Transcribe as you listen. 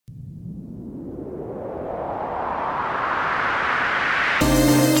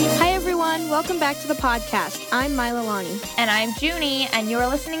Welcome back to the podcast. I'm Myla Lonnie. And I'm Junie, and you're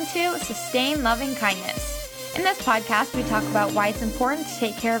listening to Sustain Loving Kindness. In this podcast, we talk about why it's important to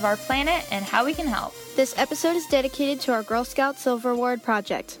take care of our planet and how we can help. This episode is dedicated to our Girl Scout Silver Award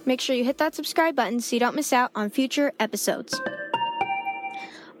project. Make sure you hit that subscribe button so you don't miss out on future episodes.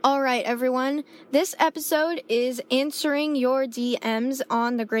 All right, everyone. This episode is answering your DMs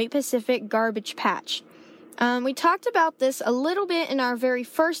on the Great Pacific Garbage Patch. We talked about this a little bit in our very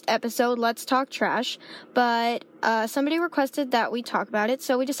first episode, Let's Talk Trash, but somebody requested that we talk about it,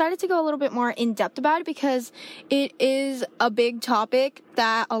 so we decided to go a little bit more in-depth about it because it is a big topic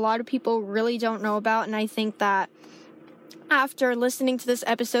that a lot of people really don't know about, and I think that after listening to this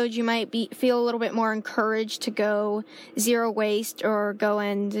episode, you might feel a little bit more encouraged to go zero waste or go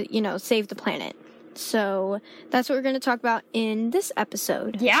and, save the planet. So that's what we're going to talk about in this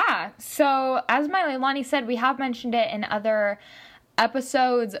episode. Yeah. So as my Lonnie said, we have mentioned it in other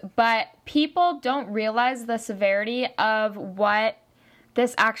episodes, but people don't realize the severity of what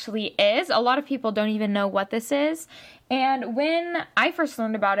this actually is. A lot of people don't even know what this is. And when I first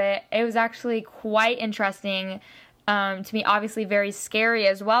learned about it, it was actually quite interesting to me, obviously very scary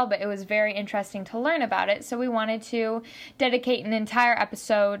as well, but it was very interesting to learn about it. So we wanted to dedicate an entire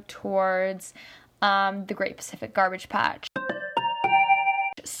episode towards the Great Pacific Garbage Patch.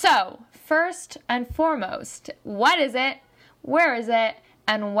 So, first and foremost, what is it, where is it,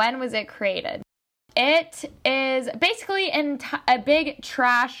 and when was it created? It is basically a big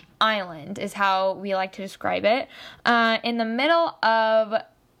trash island, is how we like to describe it, in the middle of,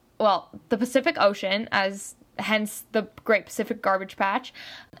 the Pacific Ocean, hence the Great Pacific Garbage Patch.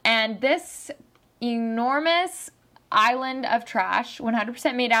 And this enormous island of trash,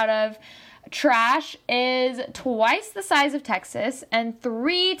 100% made out of trash, is twice the size of Texas and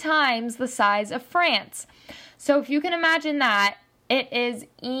 3 times the size of France. So if you can imagine that, it is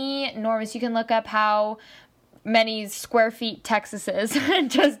enormous. You can look up how many square feet Texas is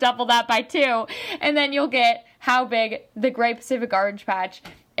and just double that by 2, and then you'll get how big the Great Pacific Garbage Patch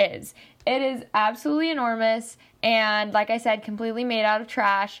is. It is absolutely enormous, and like I said, completely made out of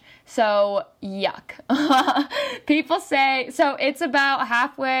trash, so yuck. People say, so it's about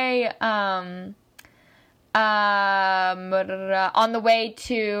halfway on the way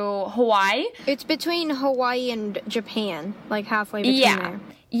to Hawaii. It's between Hawaii and Japan, like halfway between there.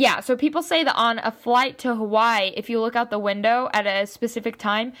 Yeah, so people say that on a flight to Hawaii, if you look out the window at a specific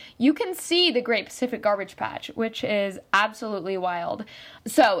time, you can see the Great Pacific Garbage Patch, which is absolutely wild.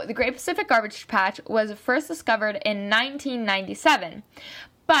 So, the Great Pacific Garbage Patch was first discovered in 1997.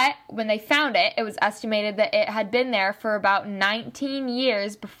 But when they found it, it was estimated that it had been there for about 19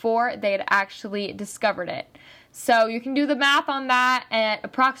 years before they had actually discovered it. So you can do the math on that and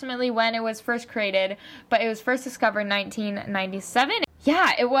approximately when it was first created, but it was first discovered in 1997.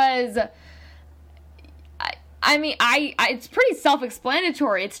 Yeah, it was, it's pretty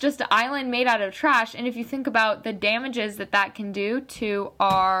self-explanatory. It's just an island made out of trash, and if you think about the damages that can do to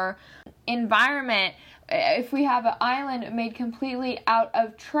our environment, if we have an island made completely out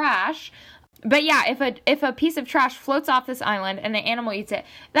of trash. But yeah, if a piece of trash floats off this island and an animal eats it,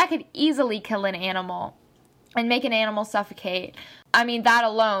 that could easily kill an animal and make an animal suffocate. I mean, that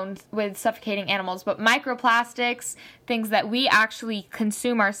alone with suffocating animals, but microplastics, things that we actually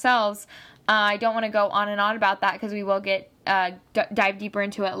consume ourselves, I don't want to go on and on about that because we will get dive deeper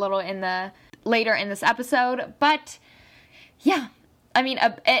into it a little later in this episode. But yeah, I mean,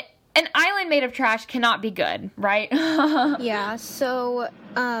 an island made of trash cannot be good, right? Yeah, so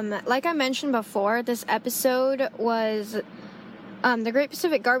like I mentioned before, this episode was the Great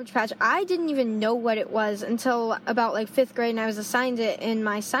Pacific Garbage Patch. I didn't even know what it was until about 5th grade, and I was assigned it in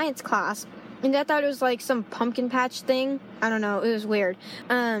my science class. And I thought it was some pumpkin patch thing. I don't know, it was weird.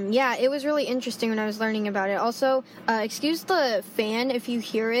 Yeah, it was really interesting when I was learning about it. Also, excuse the fan if you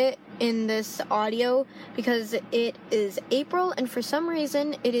hear it in this audio, because it is April, and for some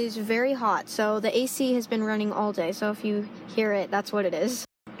reason, it is very hot. So the AC has been running all day, so if you hear it, that's what it is.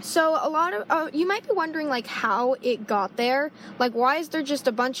 So a lot of, you might be wondering, how it got there. Why is there just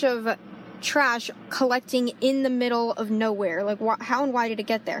a bunch of trash collecting in the middle of nowhere? How and why did it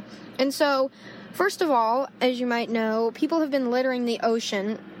get there? And so, first of all, as you might know, people have been littering the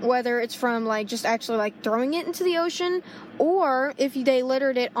ocean, whether it's from, just actually, throwing it into the ocean, or if they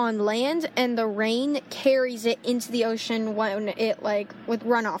littered it on land and the rain carries it into the ocean when it, with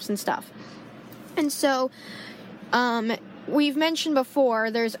runoffs and stuff. And so, we've mentioned before,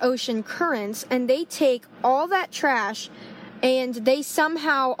 there's ocean currents, and they take all that trash, and they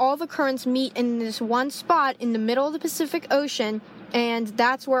somehow, all the currents meet in this one spot in the middle of the Pacific Ocean, and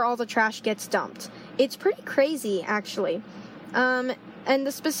that's where all the trash gets dumped. It's pretty crazy, actually. And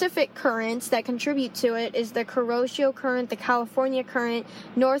the specific currents that contribute to it is the Kuroshio Current, the California Current,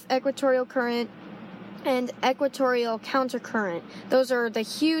 North Equatorial Current, and Equatorial Countercurrent. Those are the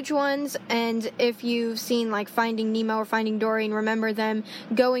huge ones, and if you've seen like Finding Nemo or Finding Dory and remember them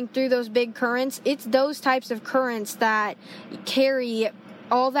going through those big currents, it's those types of currents that carry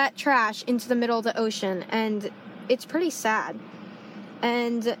all that trash into the middle of the ocean, and it's pretty sad.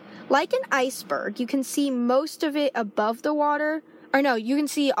 And like an iceberg, you can see most of it above the water, or no, you can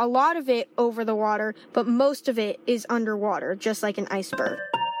see a lot of it over the water, but most of it is underwater, just like an iceberg.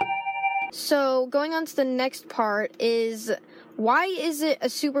 So, going on to the next part is, why is it a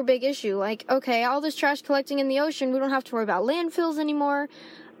super big issue? Like, okay, all this trash collecting in the ocean, we don't have to worry about landfills anymore.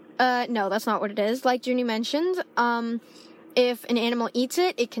 No, that's not what it is. Like Junie mentioned, if an animal eats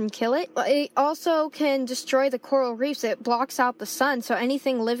it, it can kill it. It also can destroy the coral reefs. It blocks out the sun, so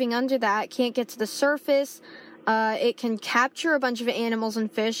anything living under that can't get to the surface. It can capture a bunch of animals and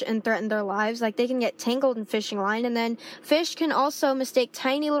fish and threaten their lives. Like, they can get tangled in fishing line, and then fish can also mistake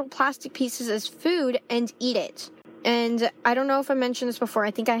tiny little plastic pieces as food and eat it. And I don't know if I mentioned this before,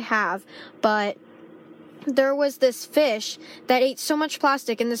 I think I have, but there was this fish that ate so much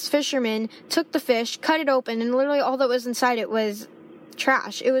plastic, and this fisherman took the fish, cut it open, and literally all that was inside it was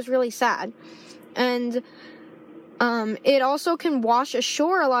trash. It was really sad. And it also can wash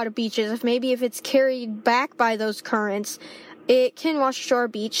ashore a lot of beaches. If it's carried back by those currents, it can wash ashore a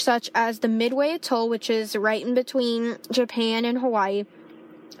beach such as the Midway Atoll, which is right in between Japan and Hawaii.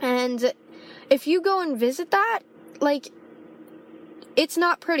 And if you go and visit that, like, it's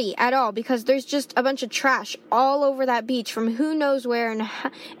not pretty at all because there's just a bunch of trash all over that beach from who knows where,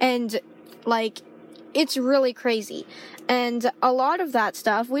 and like, it's really crazy. And a lot of that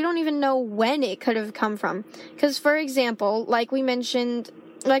stuff, we don't even know when it could have come from. Because, for example, like I mentioned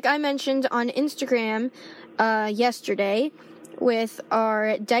on Instagram yesterday with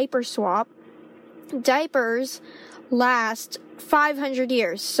our diaper swap, diapers last 500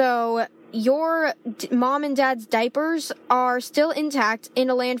 years. So your mom and dad's diapers are still intact in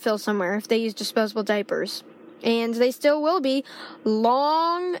a landfill somewhere if they use disposable diapers. And they still will be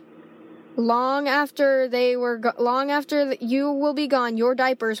long after you will be gone. Your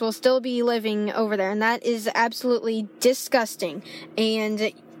diapers will still be living over there, and that is absolutely disgusting.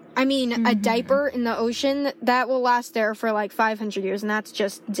 And I mean, a diaper in the ocean, that will last there for like 500 years, and that's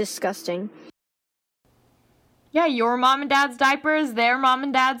just disgusting. Yeah, your mom and dad's diapers, their mom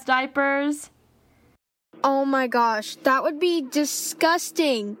and dad's diapers. Oh my gosh, that would be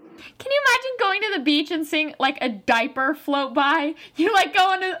disgusting. Can you imagine going to the beach and seeing like a diaper float by? You just go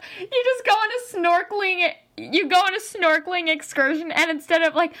on a snorkeling excursion, and instead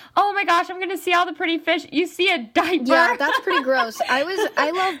of like, oh my gosh, I'm gonna see all the pretty fish, you see a diaper. Yeah, that's pretty gross. I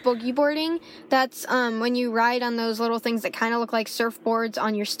love boogie boarding. That's when you ride on those little things that kind of look like surfboards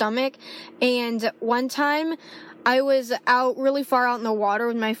on your stomach. And one time I was out really far out in the water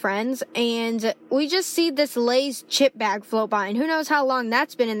with my friends, and we just see this Lay's chip bag float by, and who knows how long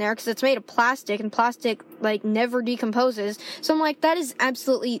that's been in there because it's made of plastic, and plastic like never decomposes. So I'm like, that is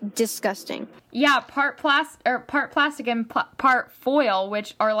absolutely disgusting. Yeah, part plastic and part foil,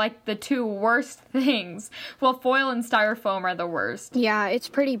 which are like the two worst things. Well, foil and styrofoam are the worst. Yeah, it's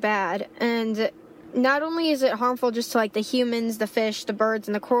pretty bad. And not only is it harmful just to like the humans, the fish, the birds,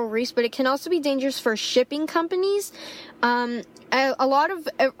 and the coral reefs, but it can also be dangerous for shipping companies. A lot of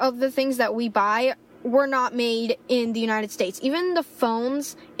the things that we buy were not made in the United States. Even the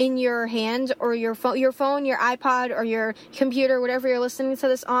phones in your hand, or your phone, your iPod, or your computer, whatever you're listening to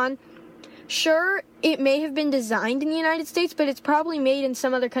this on, sure, it may have been designed in the United States, but it's probably made in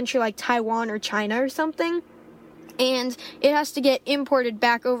some other country like Taiwan or China or something. And it has to get imported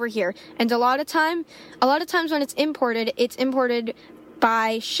back over here. And a lot of times when it's imported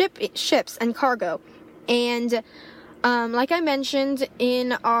by ships and cargo. And like I mentioned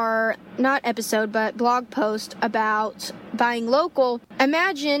in our, not episode, but blog post about buying local,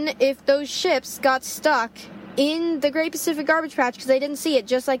 imagine if those ships got stuck in the Great Pacific Garbage Patch because they didn't see it,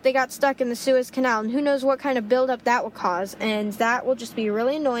 just like they got stuck in the Suez Canal. And who knows what kind of buildup that will cause. And that will just be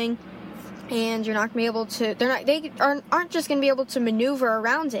really annoying. And you're not going to be able to, they aren't just going to be able to maneuver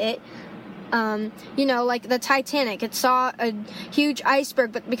around it. Like the Titanic, it saw a huge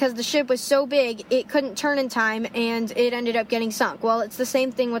iceberg, but because the ship was so big, it couldn't turn in time, and it ended up getting sunk. Well, it's the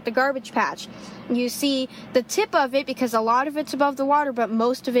same thing with the garbage patch. You see the tip of it because a lot of it's above the water, but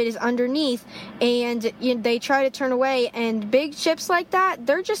most of it is underneath, and they try to turn away, and big ships like that,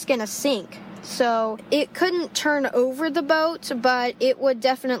 they're just going to sink. So it couldn't turn over the boat, but it would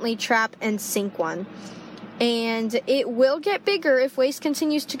definitely trap and sink one. and it will get bigger if waste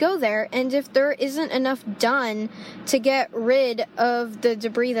continues to go there, and if there isn't enough done to get rid of the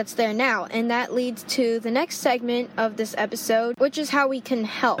debris that's there now. And that leads to the next segment of this episode, which is how we can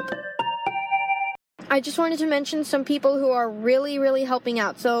help. I just wanted to mention some people who are really, really helping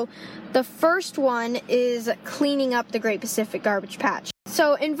out. So the first one is cleaning up the Great Pacific Garbage Patch.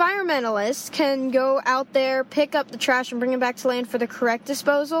 So environmentalists can go out there, pick up the trash, and bring it back to land for the correct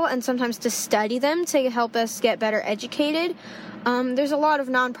disposal, and sometimes to study them to help us get better educated. There's a lot of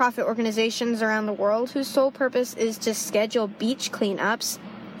nonprofit organizations around the world whose sole purpose is to schedule beach cleanups.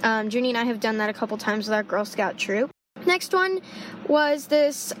 Junie and I have done that a couple times with our Girl Scout troop. Next one was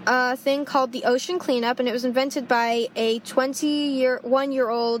this thing called the Ocean Cleanup, and it was invented by a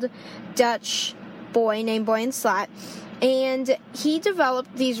 21-year-old Dutch boy named Boyan Slat. And he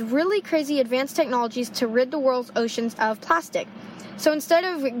developed these really crazy advanced technologies to rid the world's oceans of plastic. So instead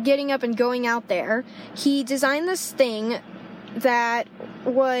of getting up and going out there, he designed this thing that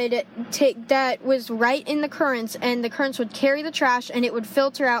was right in the currents, and the currents would carry the trash, and it would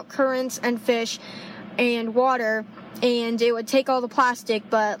filter out currents and fish and water, and it would take all the plastic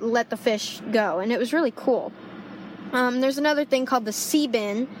but let the fish go, and it was really cool. There's another thing called the Sea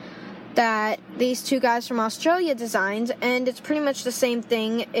Bin that these two guys from Australia designed, and it's pretty much the same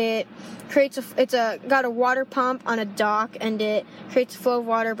thing. It creates got a water pump on a dock, and it creates a flow of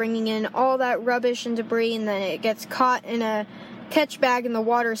water bringing in all that rubbish and debris, and then it gets caught in a catch bag, and the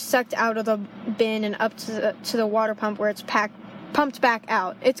water is sucked out of the bin and up to the water pump where it's pumped back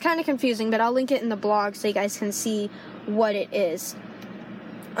out. It's kind of confusing, but I'll link it in the blog so you guys can see what it is.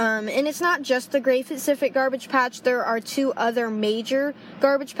 And it's not just the Great Pacific Garbage Patch. There are two other major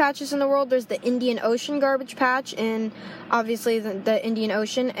garbage patches in the world. There's the Indian Ocean Garbage Patch, and obviously the Indian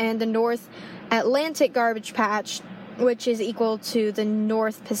Ocean, and the North Atlantic Garbage Patch, which is equal to the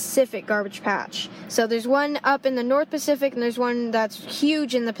North Pacific Garbage Patch. So there's one up in the North Pacific, and there's one that's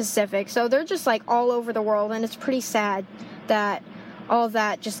huge in the Pacific. So they're just like all over the world, and it's pretty sad that all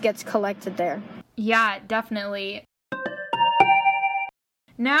that just gets collected there. Yeah, definitely.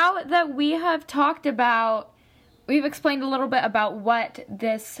 Now that we have we've explained a little bit about what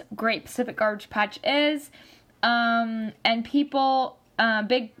this Great Pacific Garbage Patch is, and people,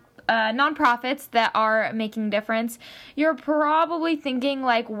 big nonprofits that are making difference, you're probably thinking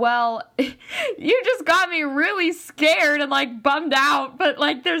like, well, you just got me really scared and like bummed out, but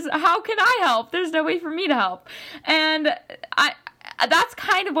like how can I help? There's no way for me to help. And that's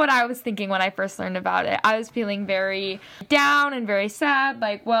kind of what I was thinking when I first learned about it. I was feeling very down and very sad,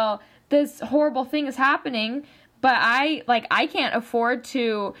 like, well, this horrible thing is happening, but I can't afford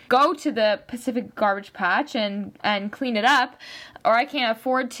to go to the Pacific Garbage Patch and clean it up, or I can't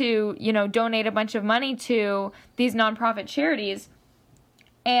afford to, donate a bunch of money to these nonprofit charities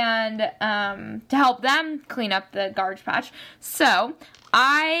and to help them clean up the garbage patch. So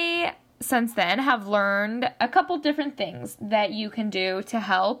I, since then, have learned a couple different things that you can do to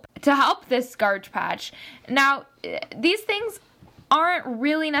help this garbage patch. Now, these things aren't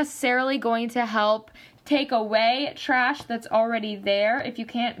really necessarily going to help take away trash that's already there. If you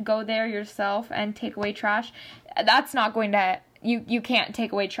can't go there yourself and take away trash, that's not going to, you can't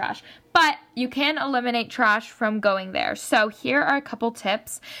take away trash. But you can eliminate trash from going there. So here are a couple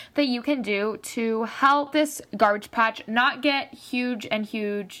tips that you can do to help this garbage patch not get huge and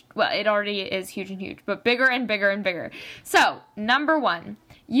huge. Well, it already is huge and huge, but bigger and bigger and bigger. So, number one,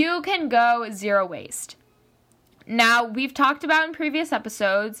 you can go zero waste. Now, we've talked about in previous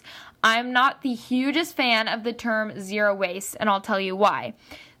episodes, I'm not the hugest fan of the term zero waste, and I'll tell you why.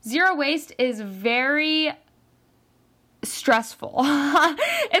 Zero waste is very stressful.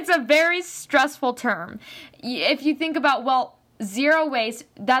 It's a very stressful term. If you think about, well, zero waste,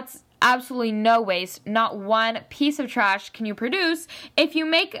 that's absolutely no waste. Not one piece of trash can you produce. If you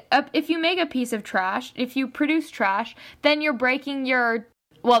make a piece of trash, if you produce trash, then you're breaking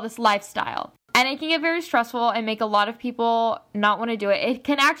this lifestyle. And it can get very stressful and make a lot of people not want to do it. It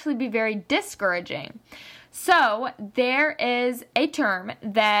can actually be very discouraging. So there is a term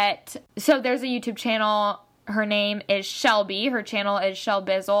there's a YouTube channel. Her name is Shelby. Her channel is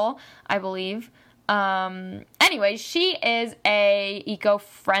Shelbizzle, I believe. Anyway, she is a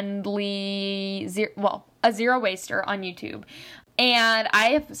eco-friendly, a zero waster on YouTube. And I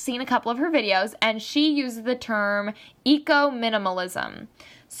have seen a couple of her videos, and she uses the term eco-minimalism.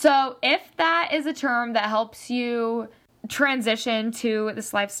 So if that is a term that helps you transition to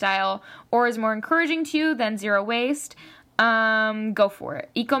this lifestyle or is more encouraging to you than zero waste, go for it.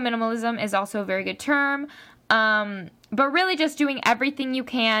 Eco-minimalism is also a very good term. But really just doing everything you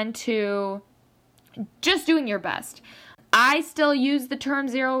can to just doing your best. I still use the term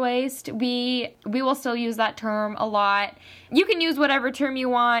zero waste. We will still use that term a lot. You can use whatever term you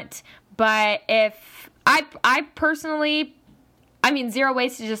want, but if I personally, I mean, zero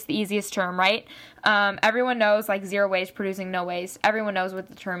waste is just the easiest term, right? Everyone knows, like, zero waste, producing no waste. Everyone knows what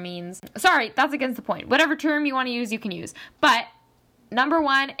the term means. Sorry, that's against the point. Whatever term you want to use, you can use. But number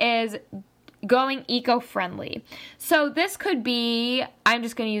one is going eco-friendly. So this could be, I'm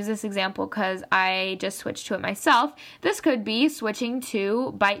just going to use this example because I just switched to it myself. This could be switching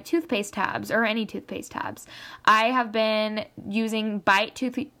to Bite toothpaste tabs or any toothpaste tabs. I have been using Bite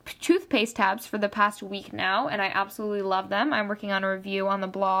toothpaste tabs for the past week now, and I absolutely love them. I'm working on a review on the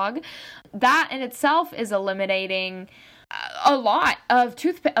blog. That in itself is eliminating a lot of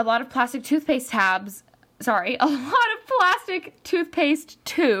plastic toothpaste tabs. A lot of plastic toothpaste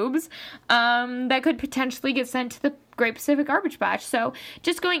tubes that could potentially get sent to the Great Pacific Garbage Patch. So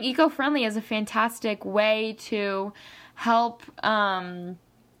just going eco-friendly is a fantastic way to help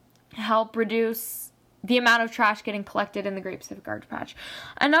reduce the amount of trash getting collected in the Great Pacific Garbage Patch.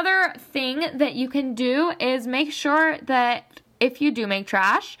 Another thing that you can do is make sure that if you do make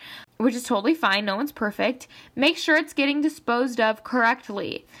trash, which is totally fine, no one's perfect, make sure it's getting disposed of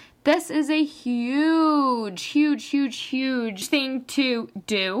correctly. This is a huge thing to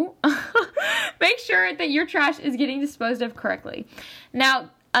do. Make sure that your trash is getting disposed of correctly.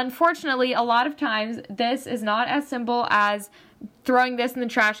 Now, unfortunately, a lot of times this is not as simple as throwing this in the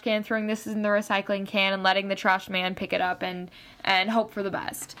trash can, throwing this in the recycling can, and letting the trash man pick it up and hope for the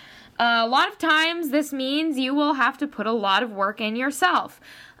best. A lot of times this means you will have to put a lot of work in yourself.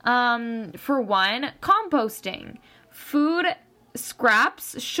 For one, composting. Food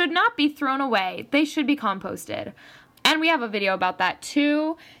scraps should not be thrown away. They should be composted. And we have a video about that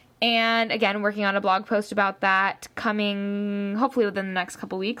too. And again, working on a blog post about that coming hopefully within the next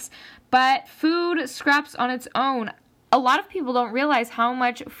couple weeks. But food scraps on its own, a lot of people don't realize how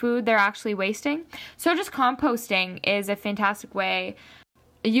much food they're actually wasting. So just composting is a fantastic way.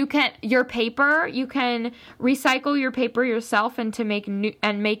 You can recycle your paper yourself and make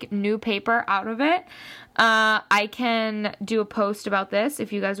new paper out of it. I can do a post about this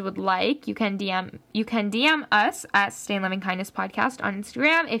if you guys would like. You can DM us at Sustain Living Kindness Podcast on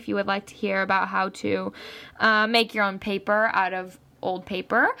Instagram if you would like to hear about how to make your own paper out of old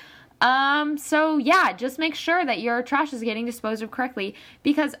paper. So yeah, just make sure that your trash is getting disposed of correctly,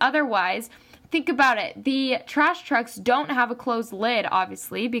 because otherwise, think about it. The trash trucks don't have a closed lid,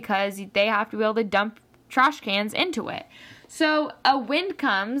 obviously, because they have to be able to dump trash cans into it. So a wind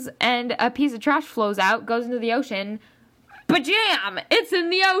comes and a piece of trash flows out, goes into the ocean. Bajam! It's in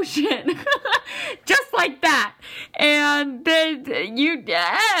the ocean. Just like that. And then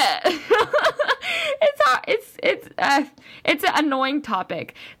it's an annoying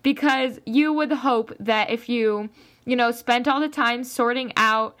topic, because you would hope that if you spent all the time sorting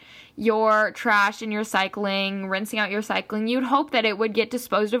out your trash and your cycling, rinsing out your cycling, you'd hope that it would get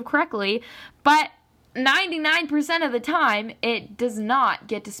disposed of correctly, but 99% of the time, it does not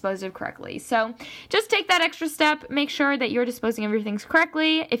get disposed of correctly. So just take that extra step. Make sure that you're disposing of your things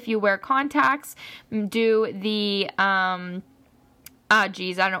correctly. If you wear contacts, do the I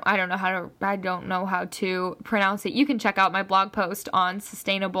don't know how to pronounce it. You can check out my blog post on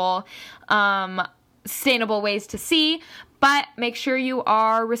sustainable ways to see. But make sure you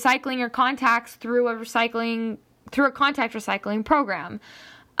are recycling your contacts through a contact recycling program.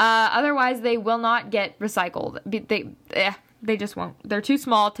 Otherwise, they will not get recycled. They just won't. They're too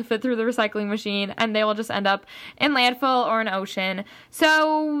small to fit through the recycling machine, and they will just end up in landfill or an ocean.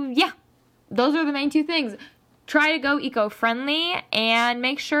 So, yeah, those are the main two things. Try to go eco-friendly and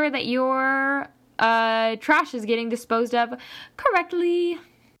make sure that your trash is getting disposed of correctly.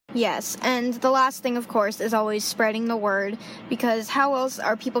 Yes, and the last thing, of course, is always spreading the word, because how else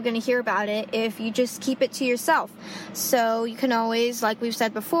are people going to hear about it if you just keep it to yourself? So you can always, like we've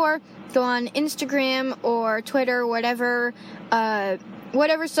said before, go on Instagram or Twitter, whatever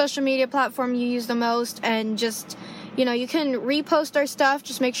social media platform you use the most, and just, you can repost our stuff.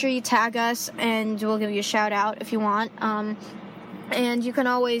 Just make sure you tag us, and we'll give you a shout out if you want. And you can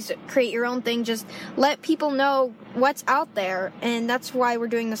always create your own thing. Just let people know what's out there. And that's why we're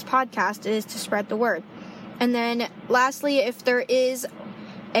doing this podcast, is to spread the word. And then lastly, if there is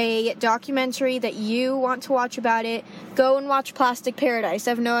a documentary that you want to watch about it, go and watch Plastic Paradise.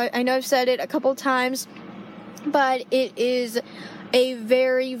 I know I've said it a couple times, but it is a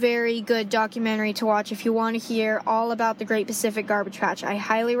very, very good documentary to watch if you want to hear all about the Great Pacific Garbage Patch. I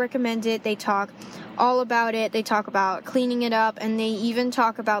highly recommend it. They talk all about it. They talk about cleaning it up, and they even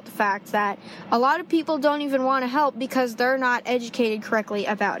talk about the fact that a lot of people don't even want to help because they're not educated correctly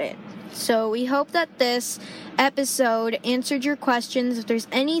about it. So we hope that this episode answered your questions. If there's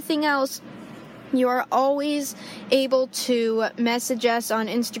anything else, you are always able to message us on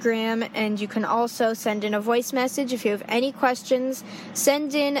Instagram, and you can also send in a voice message if you have any questions.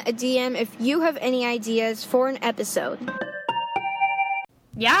 Send in a DM if you have any ideas for an episode.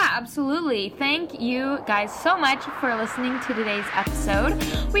 Yeah, absolutely. Thank you guys so much for listening to today's episode.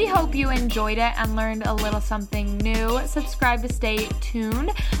 We hope you enjoyed it and learned a little something new. Subscribe to stay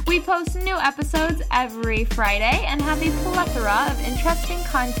tuned. We post new episodes every Friday and have a plethora of interesting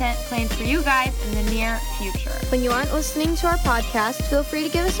content planned for you guys in the near future. When you aren't listening to our podcast, feel free to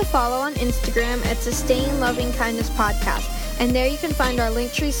give us a follow on Instagram at Sustain Loving Kindness Podcast. And there you can find our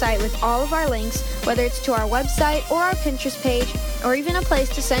Linktree site with all of our links, whether it's to our website or our Pinterest page, or even a place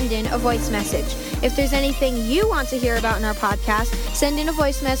to send in a voice message. If there's anything you want to hear about in our podcast, send in a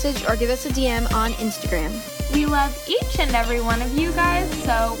voice message or give us a DM on Instagram. We love each and every one of you guys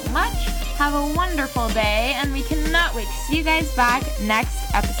so much. Have a wonderful day, and we cannot wait to see you guys back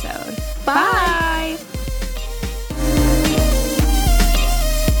next episode. Bye. Bye.